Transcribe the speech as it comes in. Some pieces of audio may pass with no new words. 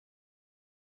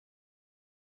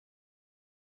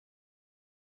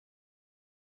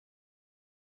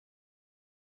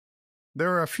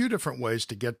There are a few different ways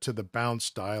to get to the Bounce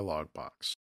dialog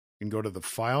box. You can go to the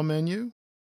File menu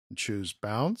and choose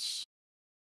Bounce,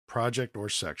 Project or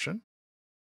Section.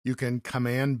 You can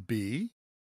Command B,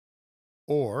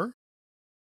 or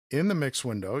in the Mix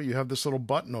window, you have this little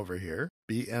button over here,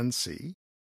 BNC,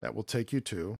 that will take you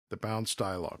to the Bounce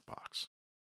dialog box.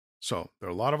 So there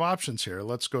are a lot of options here.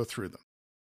 Let's go through them.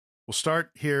 We'll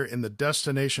start here in the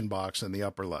destination box in the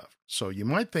upper left. So you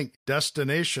might think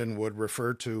destination would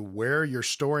refer to where you're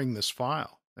storing this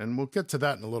file, and we'll get to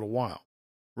that in a little while.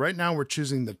 Right now we're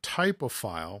choosing the type of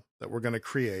file that we're going to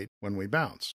create when we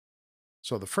bounce.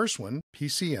 So the first one,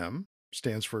 PCM,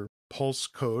 stands for Pulse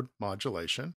Code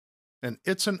Modulation, and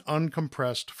it's an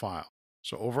uncompressed file.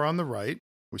 So over on the right,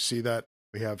 we see that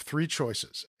we have three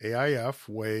choices, AIF,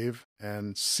 WAV,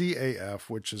 and CAF,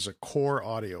 which is a core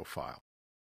audio file.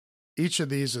 Each of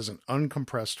these is an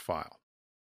uncompressed file.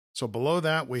 So below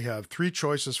that, we have three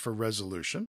choices for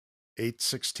resolution, 8,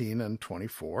 16, and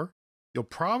 24. You'll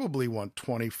probably want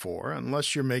 24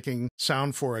 unless you're making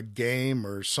sound for a game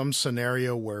or some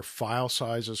scenario where file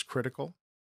size is critical.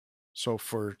 So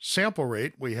for sample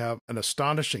rate, we have an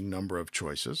astonishing number of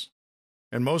choices.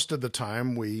 And most of the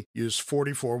time, we use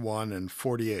 44.1 and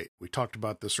 48. We talked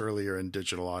about this earlier in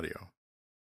digital audio.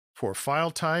 For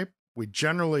file type, we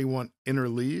generally want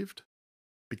interleaved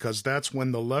because that's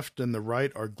when the left and the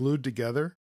right are glued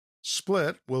together.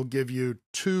 Split will give you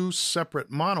two separate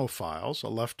mono files, a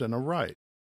left and a right.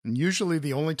 And usually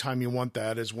the only time you want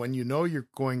that is when you know you're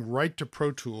going right to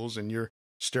Pro Tools and your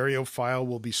stereo file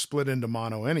will be split into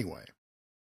mono anyway.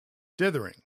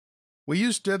 Dithering. We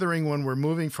use dithering when we're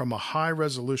moving from a high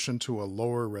resolution to a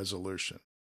lower resolution.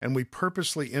 And we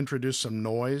purposely introduce some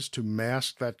noise to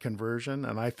mask that conversion.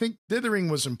 And I think dithering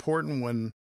was important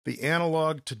when the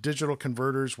analog to digital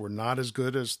converters were not as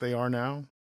good as they are now.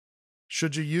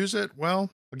 Should you use it? Well,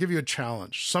 I'll give you a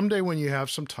challenge. Someday when you have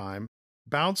some time,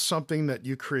 bounce something that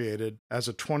you created as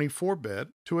a 24-bit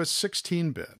to a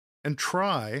 16-bit and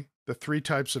try the three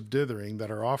types of dithering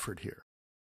that are offered here.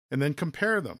 And then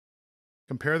compare them.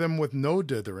 Compare them with no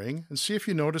dithering and see if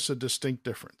you notice a distinct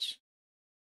difference.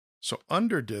 So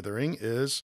under dithering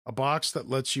is a box that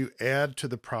lets you add to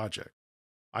the project.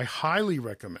 I highly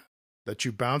recommend that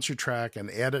you bounce your track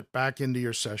and add it back into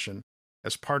your session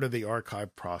as part of the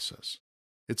archive process.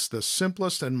 It's the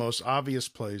simplest and most obvious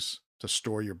place to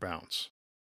store your bounce.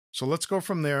 So let's go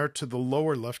from there to the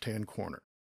lower left-hand corner.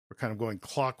 We're kind of going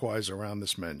clockwise around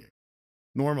this menu.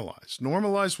 Normalize.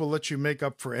 Normalize will let you make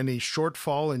up for any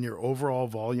shortfall in your overall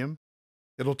volume.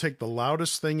 It'll take the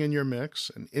loudest thing in your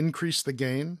mix and increase the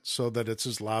gain so that it's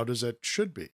as loud as it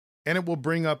should be. And it will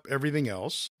bring up everything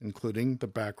else, including the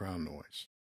background noise.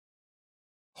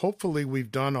 Hopefully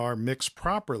we've done our mix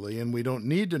properly and we don't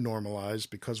need to normalize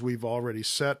because we've already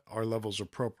set our levels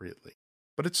appropriately.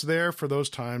 But it's there for those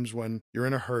times when you're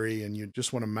in a hurry and you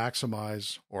just want to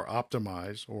maximize or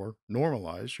optimize or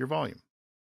normalize your volume.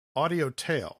 Audio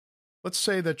tail. Let's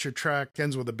say that your track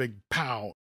ends with a big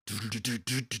pow.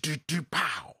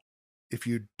 Pow. If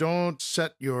you don't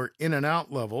set your in and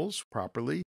out levels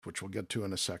properly, which we'll get to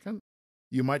in a second,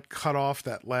 you might cut off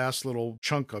that last little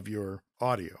chunk of your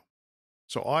audio.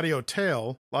 So audio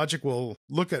tail, Logic will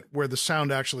look at where the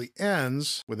sound actually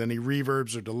ends with any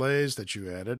reverbs or delays that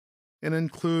you added and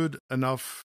include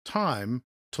enough time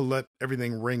to let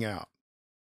everything ring out.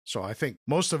 So I think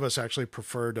most of us actually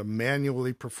prefer to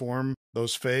manually perform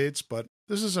those fades, but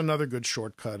this is another good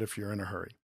shortcut if you're in a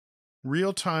hurry.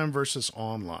 Real-time versus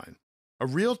online. A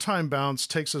real-time bounce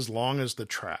takes as long as the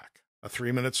track. A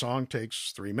 3-minute song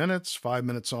takes 3 minutes,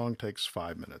 5-minute song takes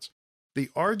 5 minutes. The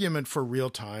argument for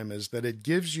real-time is that it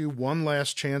gives you one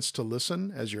last chance to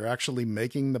listen as you're actually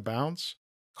making the bounce.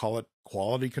 Call it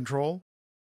quality control.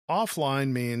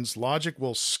 Offline means Logic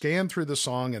will scan through the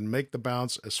song and make the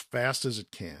bounce as fast as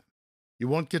it can. You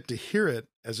won't get to hear it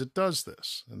as it does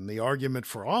this. And the argument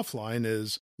for offline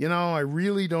is, I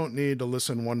really don't need to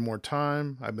listen one more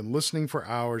time. I've been listening for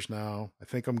hours now. I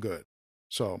think I'm good.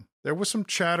 So there was some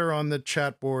chatter on the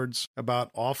chat boards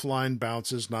about offline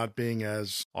bounces not being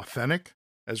as authentic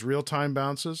as real-time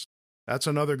bounces. That's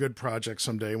another good project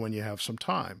someday when you have some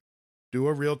time. Do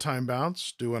a real-time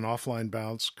bounce, do an offline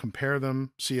bounce, compare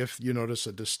them, see if you notice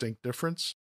a distinct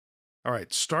difference. All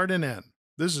right, start and end.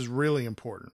 This is really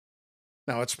important.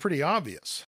 Now, it's pretty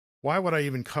obvious. Why would I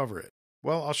even cover it?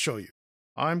 Well, I'll show you.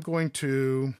 I'm going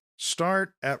to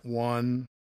start at 1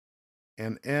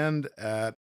 and end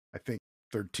at, I think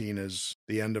 13 is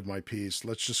the end of my piece.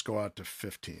 Let's just go out to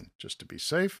 15 just to be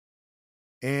safe.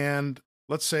 And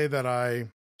let's say that I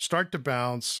start to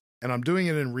bounce and I'm doing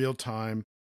it in real time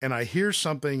and I hear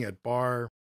something at bar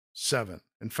 7.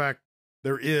 In fact,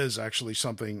 there is actually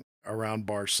something around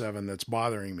bar 7 that's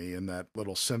bothering me in that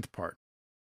little synth part.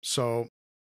 So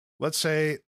let's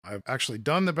say I've actually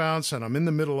done the bounce and I'm in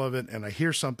the middle of it and I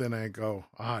hear something and I go,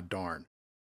 ah, darn,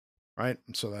 right?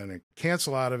 And so then I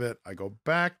cancel out of it. I go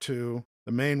back to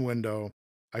the main window.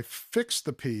 I fix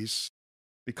the piece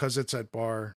because it's at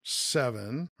bar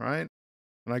 7, right?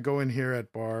 And I go in here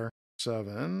at bar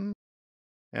 7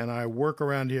 and I work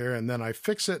around here and then I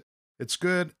fix it. It's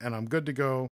good and I'm good to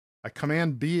go. I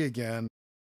Command B again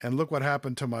and look what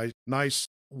happened to my nice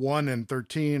 1 and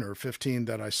 13 or 15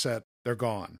 that I set. They're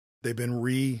gone. They've been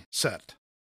reset.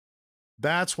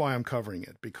 That's why I'm covering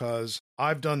it, because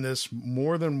I've done this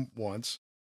more than once.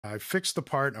 I fixed the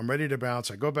part, I'm ready to bounce.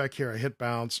 I go back here, I hit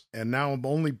bounce, and now I'm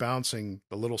only bouncing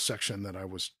the little section that I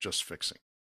was just fixing.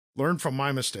 Learn from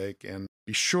my mistake and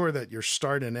be sure that your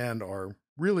start and end are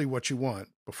really what you want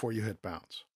before you hit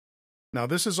bounce. Now,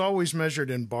 this is always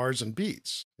measured in bars and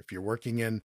beats. If you're working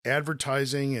in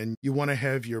advertising and you want to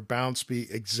have your bounce be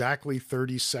exactly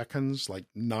 30 seconds, like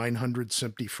 900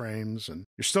 SMPTE frames, and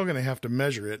you're still going to have to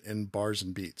measure it in bars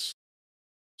and beats.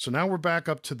 So now we're back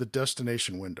up to the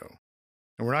destination window.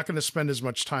 And we're not going to spend as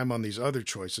much time on these other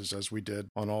choices as we did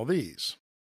on all these.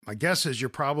 My guess is you're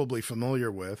probably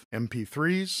familiar with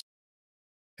MP3s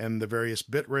and the various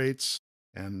bit rates.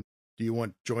 And do you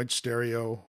want joint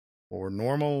stereo or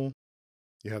normal?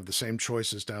 You have the same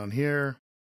choices down here.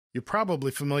 You're probably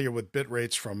familiar with bit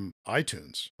rates from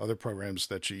iTunes, other programs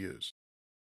that you use.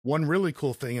 One really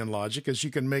cool thing in Logic is you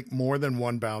can make more than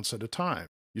one bounce at a time.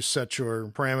 You set your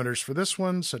parameters for this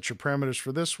one, set your parameters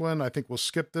for this one. I think we'll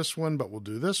skip this one, but we'll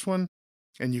do this one.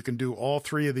 And you can do all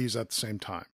 3 of these at the same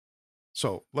time.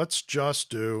 So let's just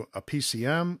do a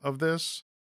PCM of this.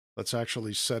 Let's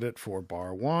actually set it for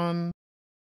bar 1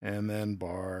 and then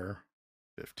bar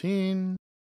 15.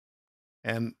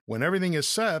 And when everything is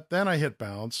set, then I hit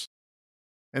bounce.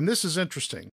 And this is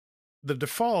interesting. The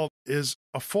default is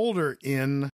a folder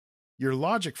in your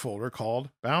Logic folder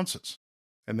called bounces.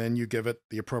 And then you give it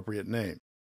the appropriate name.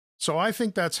 So I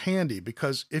think that's handy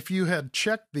because if you had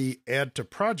checked the Add to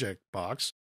Project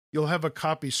box, you'll have a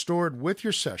copy stored with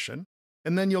your session.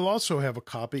 And then you'll also have a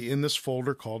copy in this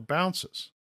folder called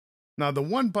bounces. Now, the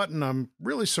one button I'm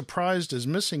really surprised is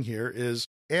missing here is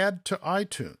Add to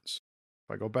iTunes.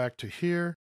 If I go back to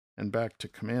here and back to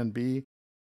Command B,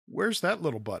 where's that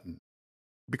little button?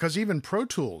 Because even Pro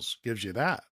Tools gives you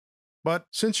that. But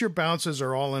since your bounces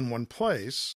are all in one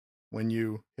place, when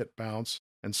you hit bounce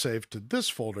and save to this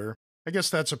folder, I guess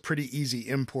that's a pretty easy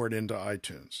import into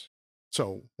iTunes.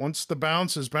 So once the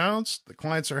bounce is bounced, the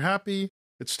clients are happy,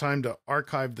 it's time to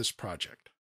archive this project.